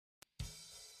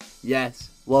Yes,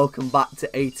 welcome back to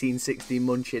 1860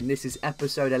 Munchen. This is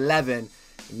episode 11,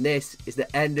 and this is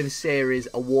the end of series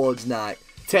awards night.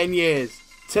 10 years,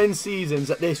 10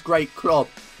 seasons at this great club.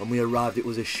 When we arrived, it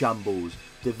was a shambles.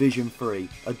 Division 3,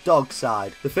 a dog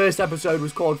side. The first episode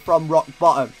was called From Rock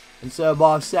Bottom, and Sir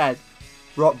Bar said,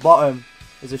 rock bottom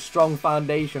is a strong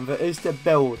foundation for us to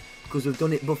build, because we've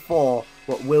done it before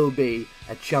what will be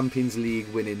a Champions League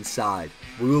winning side.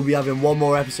 We will be having one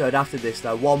more episode after this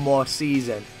though, one more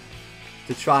season,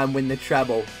 to try and win the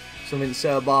treble, something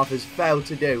Sir Bath has failed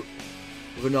to do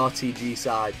with an RTG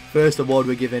side. First award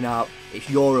we're giving out, it's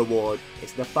your award,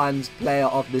 it's the fans player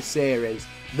of the series.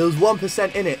 There was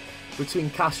 1% in it between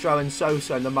Castro and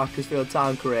Sosa in the Macclesfield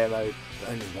Town career mode,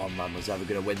 but only one man was ever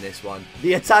going to win this one.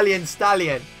 The Italian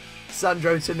stallion,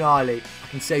 Sandro Tonali. I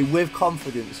can say with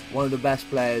confidence, one of the best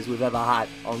players we've ever had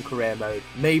on career mode.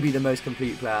 Maybe the most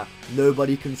complete player.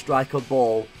 Nobody can strike a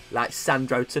ball like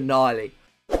Sandro Tonali.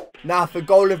 Now for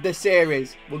goal of the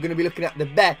series, we're going to be looking at the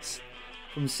best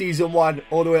from season 1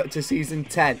 all the way up to season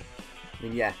 10. I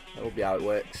mean, yeah, that will be how it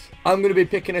works. I'm going to be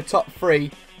picking a top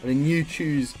 3, and then you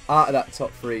choose out of that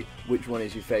top 3 which one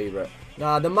is your favourite.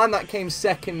 Now, the man that came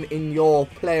second in your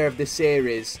player of the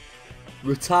series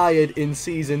retired in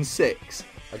season 6.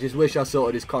 I just wish I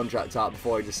sorted his contract out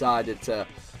before he decided to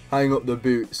hang up the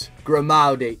boots.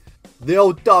 Grimaldi, the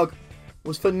old dog,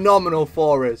 was phenomenal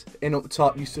for us in up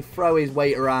top, used to throw his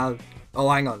weight around. Oh,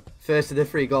 hang on. First of the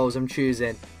 3 goals I'm choosing.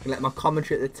 I'm going to let my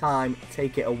commentary at the time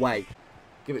take it away.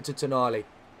 Give it to Tonali.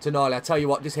 Tonali, I tell you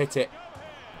what, just hit it.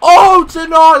 Oh,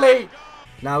 Tonali!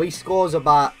 Now, he scores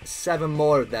about 7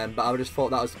 more of them, but I just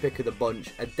thought that was the pick of the bunch.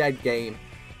 A dead game,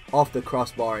 off the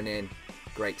crossbar and in.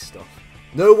 Great stuff.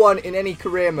 No one in any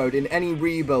career mode, in any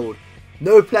rebuild,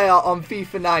 no player on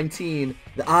FIFA 19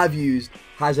 that I've used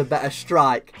has a better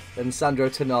strike than Sandro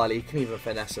Tonali. He can even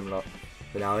finesse him, look.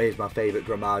 But now here's my favourite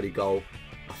Grimaldi goal.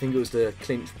 I think it was the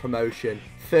clinch promotion.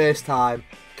 First time,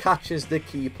 catches the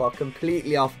keeper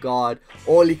completely off guard.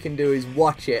 All he can do is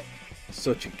watch it.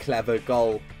 Such a clever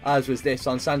goal. As was this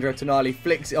on Sandro Tonali.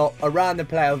 Flicks it up around the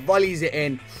player, volleys it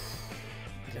in.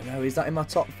 I don't know, is that in my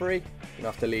top 3? I'm going to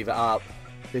have to leave it out.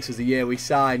 This was the year we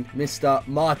signed Mr.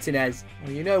 Martinez.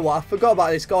 Well, you know what? I forgot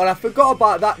about this goal. I forgot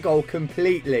about that goal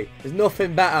completely. There's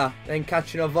nothing better than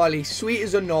catching a volley, sweet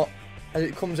as a nut, as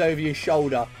it comes over your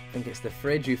shoulder. I think it's the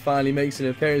Fridge who finally makes an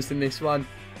appearance in this one.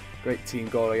 Great team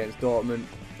goal against Dortmund.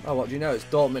 Oh, what do you know? It's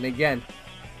Dortmund again.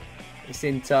 It's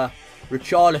into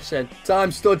Richarlison.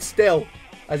 Time stood still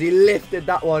as he lifted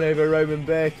that one over Roman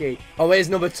Berkey. Oh, here's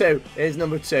number 2. Here's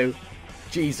number 2.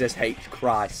 Jesus H.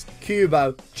 Christ.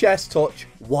 Kubo, chest touch,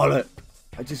 wallop.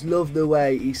 I just love the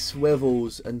way he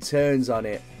swivels and turns on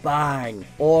it. Bang.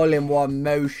 All in one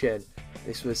motion.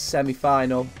 This was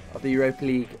semi-final of the Europa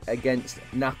League against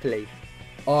Napoli.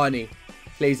 Arnie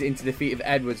plays it into the feet of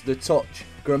Edwards. The touch.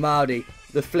 Grimaldi.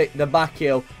 The flick. The back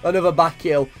heel. Another back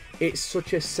heel. It's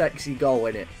such a sexy goal,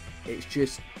 isn't it? It's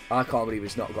just, I can't believe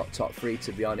it's not got top 3,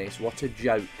 to be honest. What a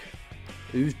joke.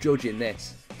 Who's judging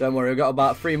this? Don't worry, we've got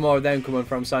about 3 more of them coming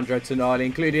from Sandro Tonali,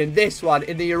 including this one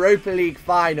in the Europa League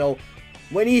final.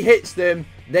 When he hits them,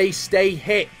 they stay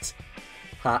hit.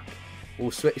 Hack will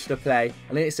switch to play,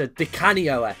 and it's a Di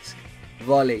Canio-esque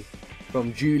volley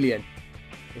from Julian.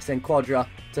 It's then Quadra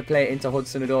to play it into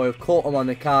Hudson-Odoi. We've caught him on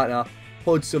the counter.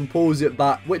 Hudson pulls it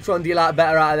back. Which one do you like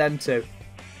better out of them 2?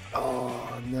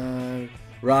 Oh, no.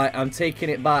 Right, I'm taking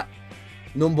it back.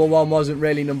 Number 1 wasn't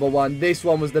really number 1. This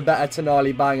one was the better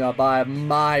Tonali banger by a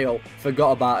mile.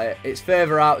 Forgot about it. It's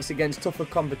further out. It's against tougher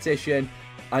competition.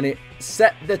 And it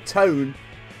set the tone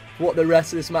for what the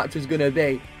rest of this match was going to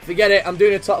be. Forget it. I'm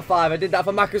doing a top 5. I did that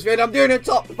for Macclesfield. I'm doing a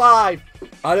top 5.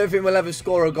 I don't think we'll ever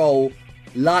score a goal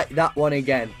like that one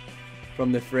again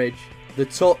from the Fridge. The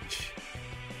touch.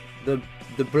 The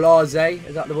blase.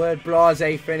 Is that the word?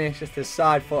 Blase finish. Just to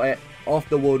side foot it off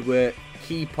the woodwork.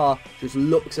 Keeper just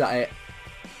looks at it.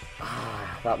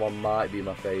 That one might be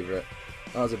my favourite.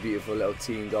 That was a beautiful little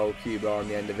team goal, Cuba on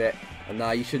the end of it. And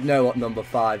now you should know what number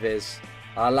 5 is.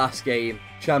 Our last game,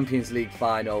 Champions League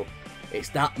final. It's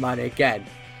that man again.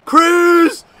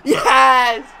 Cruz!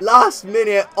 Yes! Last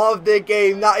minute of the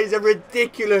game. That is a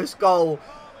ridiculous goal.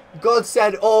 God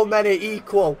said all men are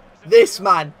equal. This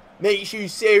man makes you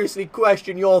seriously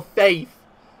question your faith.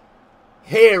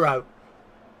 Hero.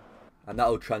 And that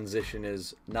will transition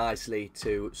us nicely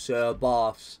to Sir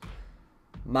Bath's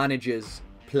manager's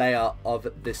player of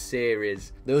the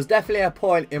series. There was definitely a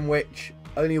point in which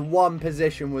only one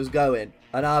position was going,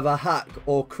 and either Hack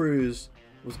or Cruz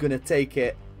was going to take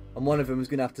it, and one of them was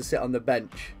going to have to sit on the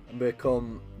bench and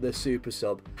become the super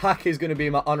sub. Hack is going to be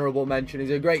my honourable mention.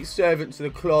 He's a great servant to the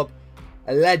club,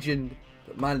 a legend,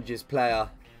 but manager's player.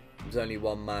 There's only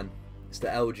one man. It's the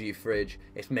LG fridge.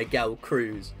 It's Miguel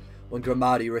Cruz. When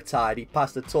Grimaldi retired, he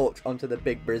passed the torch onto the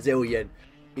big Brazilian.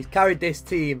 He's carried this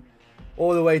team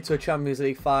all the way to a Champions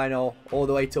League final, all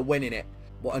the way to winning it.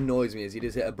 What annoys me is he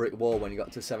just hit a brick wall when he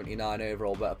got to 79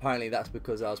 overall, but apparently that's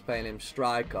because I was playing him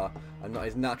striker and not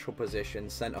his natural position,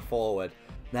 centre forward.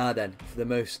 Now then, for the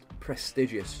most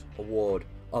prestigious award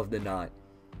of the night.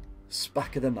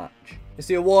 Spack of the match. It's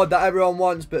the award that everyone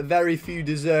wants but very few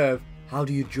deserve. How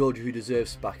do you judge who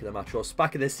deserves Spack of the match? Or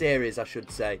Spack of the series, I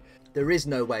should say. There is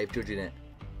no way of judging it.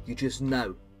 You just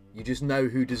know. You just know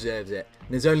who deserves it. And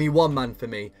there's only one man for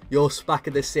me. Your Spack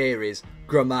of the series,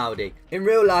 Grimaldi. In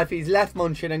real life, he's left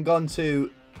Munchen and gone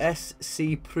to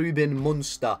SC Preuben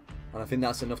Munster. And I think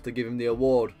that's enough to give him the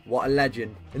award. What a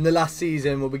legend. In the last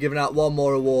season, we'll be giving out one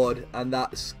more award, and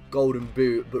that's Golden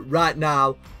Boot. But right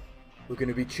now, we're going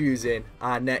to be choosing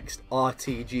our next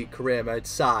RTG career mode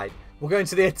side. We're going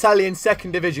to the Italian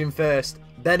second division first.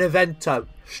 Benevento,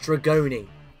 Stragoni,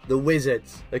 the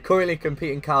Wizards. They currently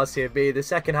compete in Calcio B, the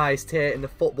second highest tier in the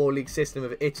Football League system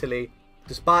of Italy.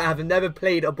 Despite having never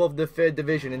played above the third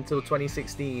division until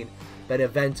 2016,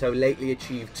 Benevento lately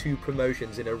achieved 2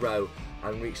 promotions in a row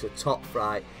and reached the top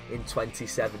flight in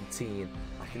 2017.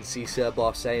 I can see Sir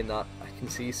Bar saying that. I can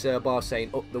see Sir Bar saying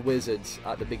up the Wizards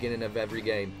at the beginning of every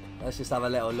game. Let's just have a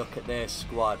little look at their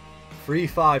squad.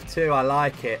 3-5-2, I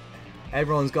like it.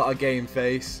 Everyone's got a game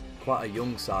face. Quite a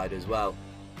young side as well.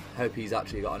 Hope he's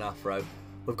actually got an afro.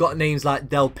 We've got names like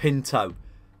Del Pinto,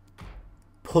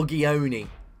 Puglioni,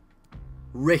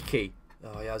 Ricky.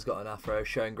 Oh, he has got an afro,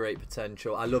 showing great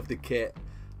potential. I love the kit.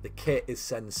 The kit is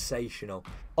sensational.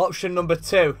 Option number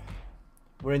 2.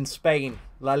 We're in Spain.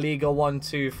 La Liga 1,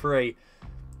 2, 3.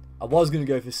 I was going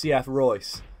to go for CF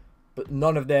Royce, but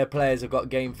none of their players have got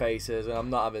game faces, and I'm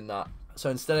not having that. So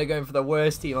instead of going for the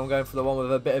worst team, I'm going for the one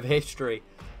with a bit of history.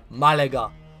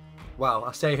 Malaga. Well,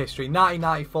 I say history.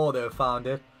 1994 they were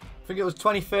founded. I think it was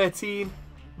 2013.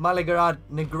 Malaga had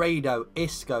Negredo,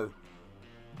 Isco,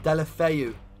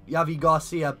 Delafeu, Javi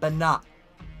Garcia, Bernat,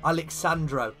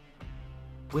 Alexandro,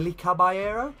 Willy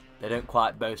Caballero. They don't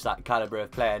quite boast that calibre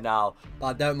of player now, but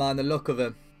I don't mind the look of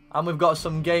them. And we've got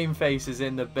some game faces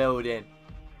in the building.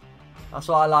 That's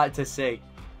what I like to see.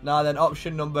 Now then,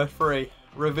 option number 3.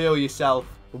 Reveal yourself.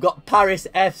 We've got Paris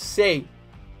FC.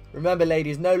 Remember,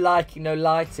 ladies, no likey, no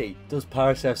lighty. Does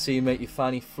Paris FC make your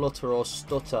fanny flutter or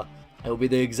stutter? It'll be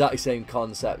the exact same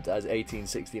concept as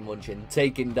 1860 Munchen,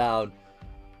 taking down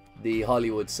the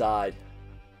Hollywood side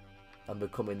and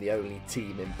becoming the only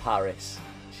team in Paris.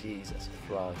 Jesus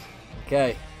Christ.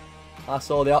 Okay,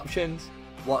 that's all the options.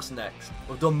 What's next?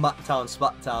 We've done Mactown,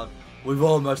 Smacktown. We've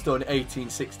almost done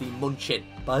 1860 Munchen.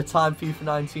 By the time FIFA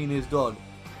 19 is done,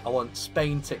 I want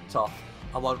Spain ticked off,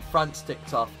 I want France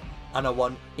ticked off, and I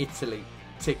want Italy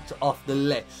ticked off the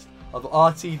list of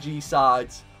RTG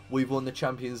sides we've won the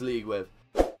Champions League with.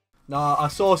 Now, I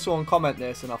saw someone comment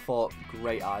this and I thought,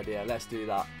 great idea, let's do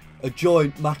that. A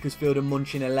joint Macclesfield and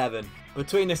Munchen 11.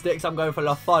 Between the sticks, I'm going for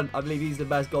Lafont. I believe he's the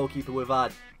best goalkeeper we've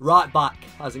had. Right back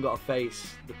hasn't got a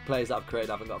face. The players that I've created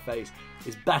haven't got a face.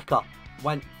 Is Becker.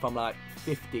 Went from like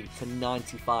 50 to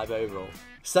 95 overall.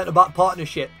 Centre back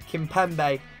partnership,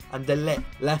 Kimpembe and De Ligt.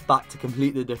 Left back to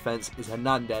complete the defence is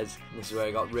Hernandez. And this is where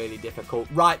it got really difficult.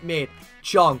 Right mid,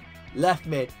 Chong. Left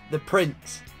mid, the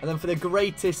Prince. And then for the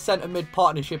greatest centre mid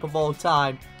partnership of all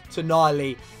time,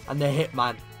 Tonali and the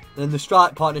Hitman. And then the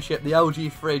strike partnership, the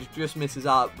LG Fridge just misses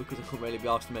out because I couldn't really be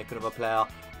asked to make another player.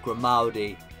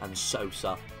 Grimaldi and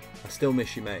Sosa. I still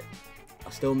miss you, mate.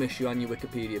 I still miss you on your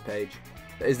Wikipedia page.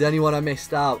 But is there anyone I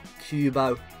missed out?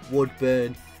 Kubo,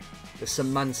 Woodburn, the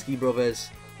Szymanski brothers,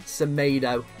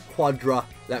 Semedo, Quadra.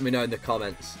 Let me know in the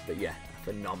comments. But yeah,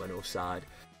 phenomenal side.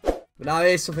 But now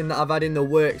here's something that I've had in the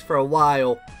works for a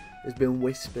while. There's been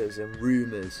whispers and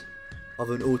rumours of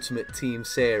an Ultimate Team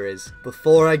series.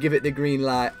 Before I give it the green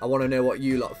light, I want to know what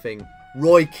you lot think.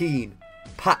 Roy Keane,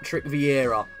 Patrick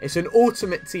Vieira. It's an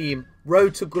Ultimate Team,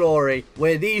 Road to Glory,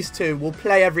 where these two will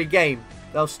play every game.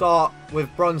 They'll start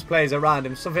with bronze players around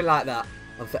him, something like that.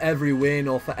 And for every win,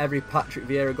 or for every Patrick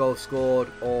Vieira goal scored,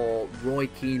 or Roy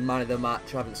Keane man of the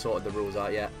match, I haven't sorted the rules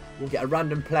out yet, we'll get a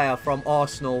random player from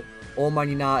Arsenal or Man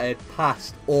United,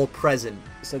 past or present.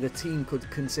 So the team could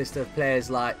consist of players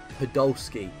like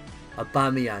Podolski,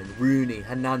 Aubameyang, Rooney,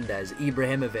 Hernandez,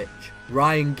 Ibrahimovic,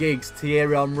 Ryan Giggs,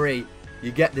 Thierry Henry.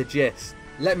 You get the gist.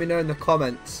 Let me know in the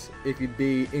comments if you'd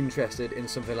be interested in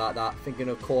something like that, thinking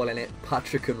of calling it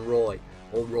Patrick and Roy,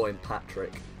 or Roy and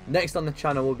Patrick. Next on the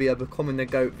channel will be a Becoming the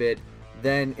GOAT vid,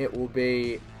 then it will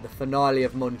be the finale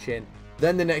of Munchen,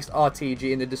 then the next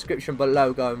RTG. In the description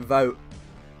below, go and vote,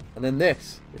 and then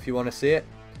this, if you want to see it.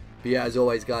 But yeah, as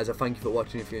always guys, I thank you for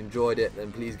watching. If you enjoyed it,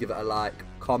 then please give it a like,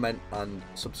 comment and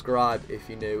subscribe if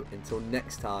you're new. Until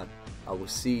next time, I will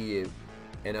see you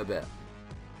in a bit.